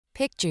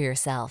Picture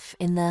yourself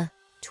in the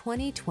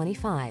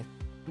 2025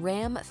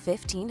 Ram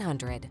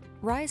 1500.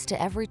 Rise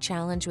to every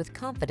challenge with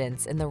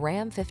confidence in the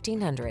Ram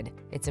 1500.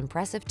 Its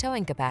impressive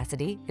towing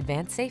capacity,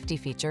 advanced safety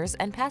features,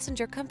 and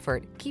passenger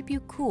comfort keep you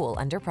cool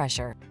under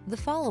pressure. The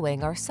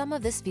following are some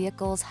of this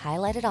vehicle's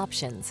highlighted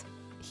options: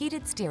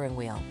 heated steering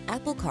wheel,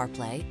 Apple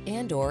CarPlay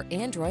and/or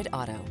Android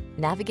Auto,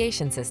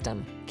 navigation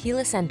system,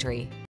 keyless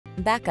entry,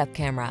 backup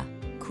camera,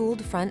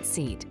 cooled front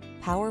seat,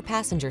 power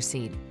passenger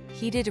seat,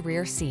 heated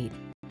rear seat,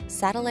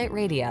 satellite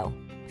radio,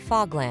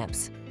 fog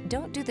lamps.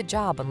 Don't do the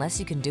job unless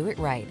you can do it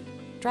right.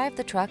 Drive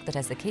the truck that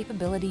has the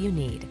capability you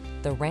need.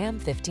 The Ram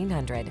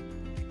 1500.